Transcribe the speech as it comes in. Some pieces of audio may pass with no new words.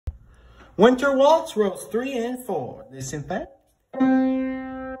Winter Waltz, rows 3 and 4. Listen fast.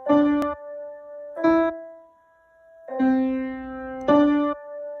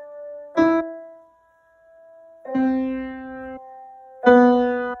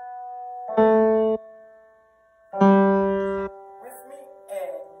 With me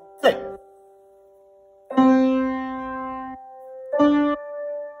and play.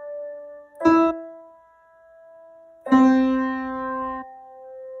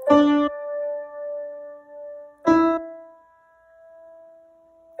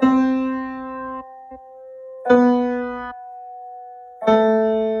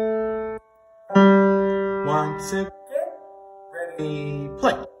 1, 2, ready,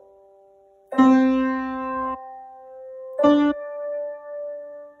 play.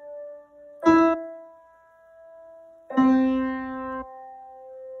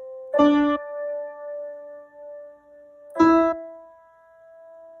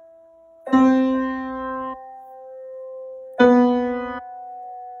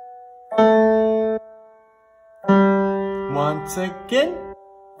 Once again,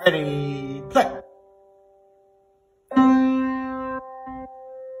 ready, play.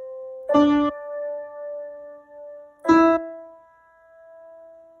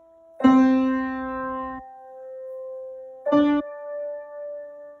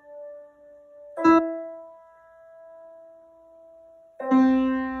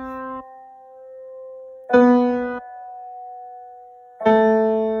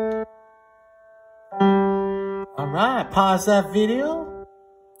 Alright, pause that video.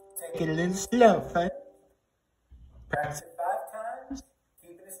 Take it a little slow, friend. Practice it 5 times.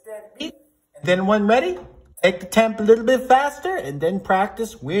 Keep it a steady beat. And then when ready, take the tempo a little bit faster and then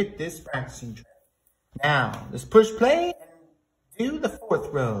practice with this practicing track. Now, let's push play and do the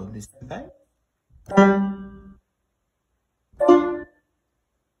 4th row. Listen fast.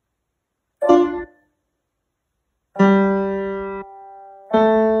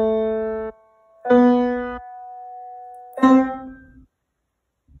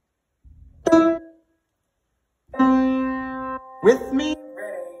 With me,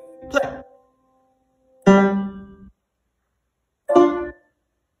 ready, play.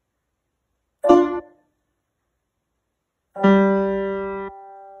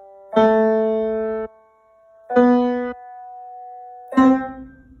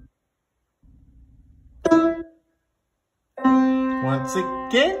 Once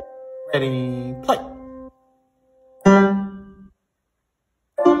again, ready, play.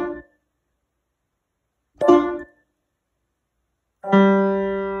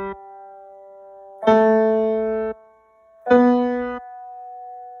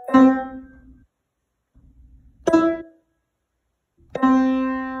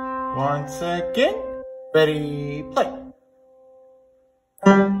 Once again, ready, play.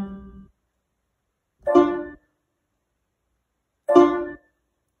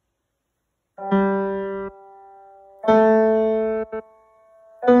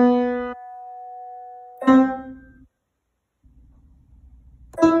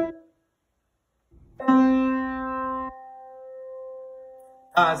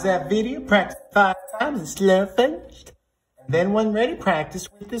 Pause that video, practice 5 times and slow finished. And then when ready, practice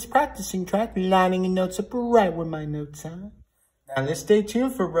with this practicing track, lining your notes up right where my notes are. Now let's stay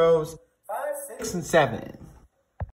tuned for rows 5, 6, and 7.